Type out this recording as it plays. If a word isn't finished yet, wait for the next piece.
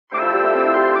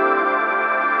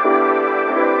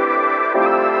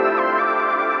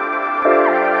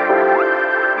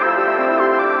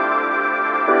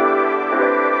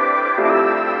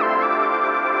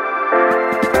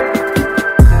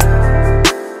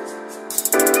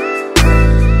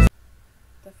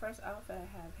first outfit I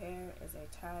have here is a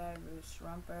tie-dye ruched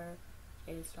romper.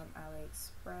 It is from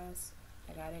Aliexpress.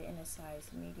 I got it in a size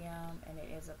medium, and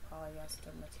it is a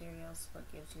polyester material, so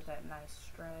it gives you that nice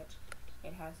stretch.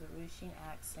 It has the ruching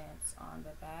accents on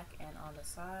the back and on the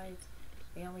sides.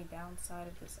 The only downside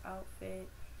of this outfit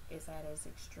is that it's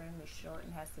extremely short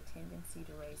and has the tendency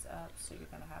to raise up, so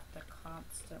you're going to have to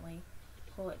constantly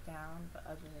pull it down, but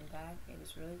other than that, it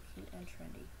is really cute and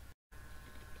trendy.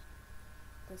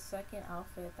 The second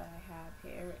outfit that I have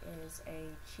here is a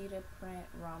cheetah print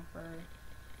romper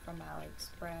from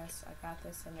Aliexpress. I got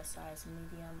this in a size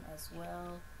medium as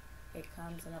well. It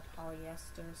comes in a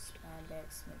polyester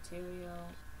spandex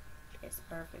material. It's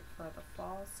perfect for the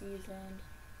fall season.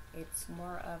 It's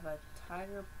more of a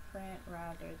tiger print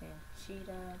rather than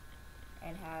cheetah,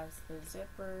 and has the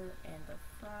zipper in the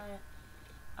front.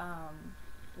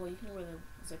 Well, you can wear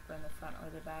the zipper in the front or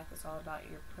the back. It's all about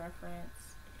your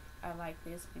preference. I like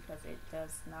this because it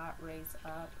does not raise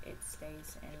up. It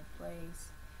stays in place,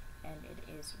 and it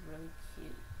is really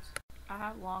cute. I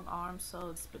have long arms,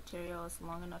 so this material is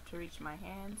long enough to reach my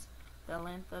hands. The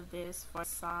length of this for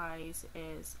size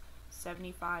is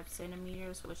 75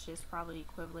 centimeters, which is probably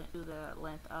equivalent to the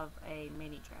length of a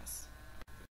mini dress.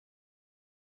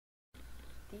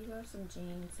 These are some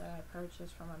jeans that I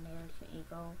purchased from American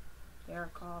Eagle. They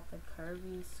are called the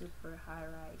Curvy Super High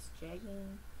Rise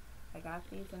Jegging. I got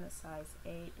these in a size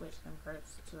 8, which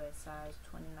converts to a size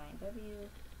 29W.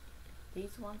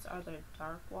 These ones are the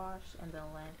dark wash, and the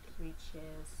length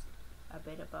reaches a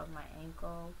bit above my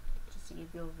ankle. Just to give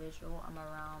you a visual, I'm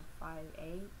around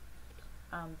 5'8".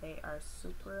 They are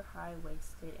super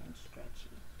high-waisted and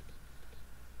stretchy.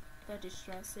 The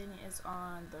distressing is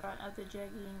on the front of the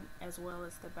jegging as well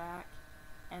as the back,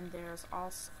 and there's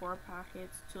also 4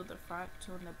 pockets to the front,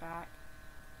 2 in the back,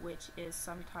 which is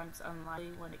sometimes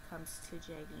unlikely when it comes to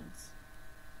jeggings.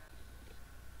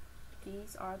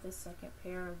 These are the second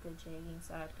pair of the jeggings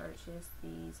that I purchased.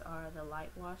 These are the light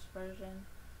wash version.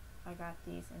 I got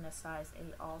these in a size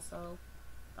 8 also.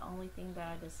 The only thing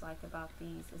that I dislike about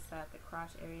these is that the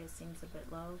crotch area seems a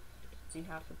bit low, so you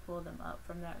have to pull them up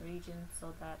from that region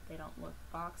so that they don't look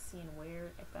boxy and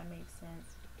weird, if that makes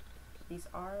sense. These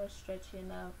are stretchy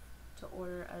enough to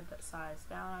order a size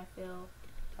down, I feel.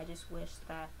 I just wish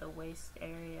that the waist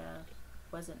area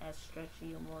wasn't as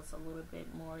stretchy and was a little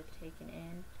bit more taken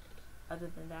in. Other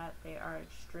than that, they are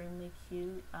extremely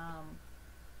cute.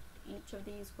 Each of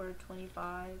these were $25,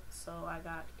 so I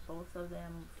got both of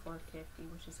them for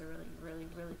 $50, which is a really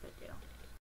good deal.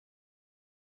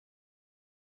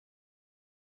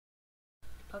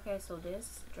 Okay, so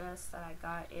this dress that I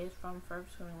got is from Forever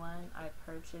 21. I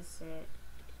purchased it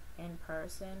in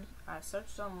person. I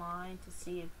searched online to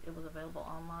see if it was available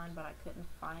online, but I couldn't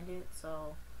find it,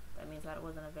 so that means that it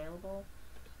wasn't available.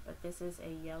 But this is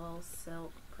a yellow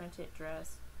silk printed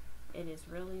dress. It is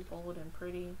really bold and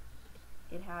pretty.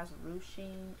 It has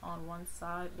ruching on one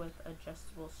side with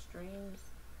adjustable strings.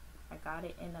 I got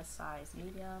it in a size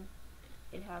medium.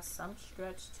 It has some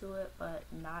stretch to it, but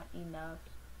not enough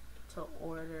to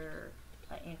order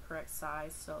an incorrect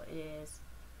size, so it is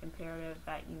imperative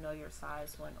that you know your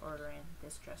size when ordering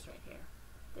this dress right here.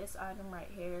 This item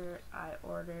right here I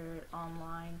ordered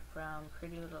online from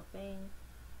PRETTYLITTLETHING.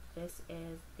 This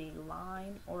is the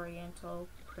Line Oriental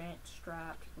print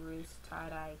strapped ruched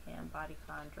tie-dye hem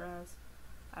bodycon dress.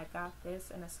 I got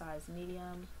this in a size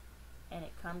medium, and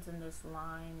it comes in this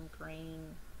lime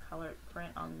green colored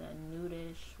print on the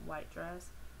nudish white dress.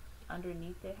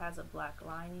 Underneath it has a black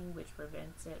lining which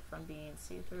prevents it from being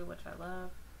see-through, which I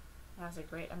love. It has a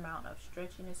great amount of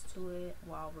stretchiness to it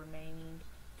while remaining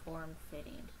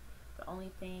form-fitting. The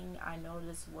only thing I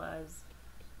noticed was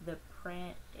the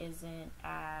print isn't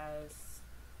as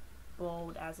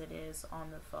bold as it is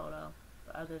on the photo,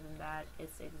 but other than that,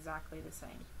 it's exactly the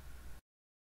same.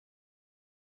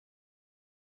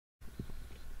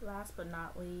 Last but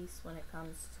not least, when it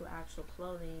comes to actual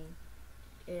clothing,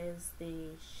 is the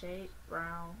shade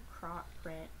brown Croc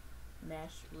print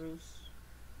mesh ruched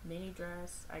mini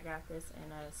dress. I got this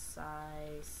in a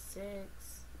size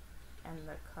 6, and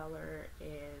the color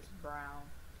is brown.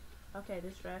 Okay,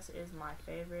 this dress is my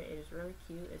favorite. It is really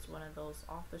cute. It's one of those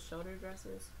off-the-shoulder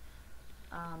dresses.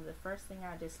 The first thing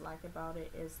I dislike about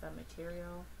it is the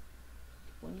material.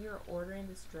 When you're ordering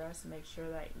this dress, make sure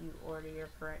that you order your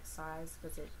correct size,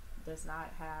 because it does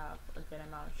not have a good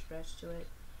amount of stretch to it,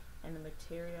 and the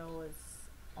material is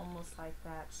almost like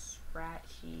that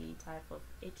scratchy type of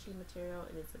itchy material.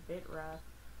 It is a bit rough.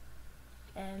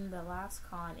 And the last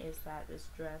con is that this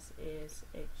dress is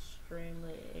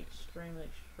extremely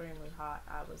hot.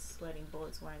 I was sweating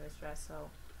bullets wearing this dress, so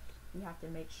you have to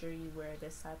make sure you wear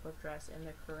this type of dress in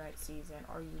the correct season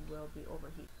or you will be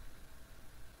overheated.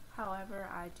 However,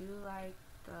 I do like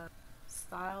the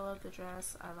style of the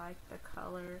dress. I like the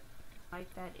color. I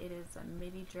like that it is a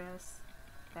midi dress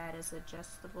that is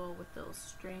adjustable with those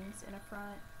strings in the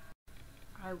front.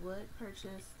 I would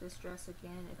purchase this dress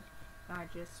again, and I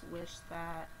just wish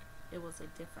that it was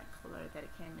a different color that it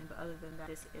came in, but other than that,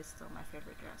 this is still my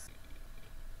favorite dress.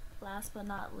 Last but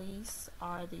not least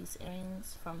are these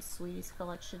earrings from Sweetie's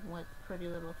collection with Pretty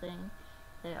Little Thing.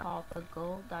 They are called the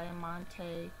Gold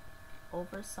Diamante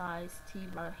Oversized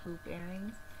T-bar hoop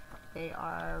earrings. They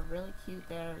are really cute.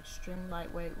 They're extremely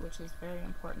lightweight, which is very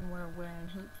important when wearing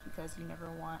hoops because you never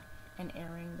want an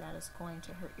earring that is going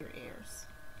to hurt your ears.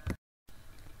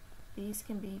 These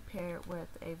can be paired with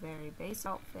a very basic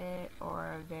outfit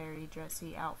or a very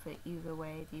dressy outfit. Either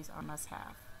way, these are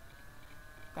must-have.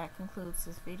 That concludes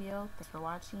this video. Thanks for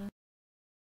watching.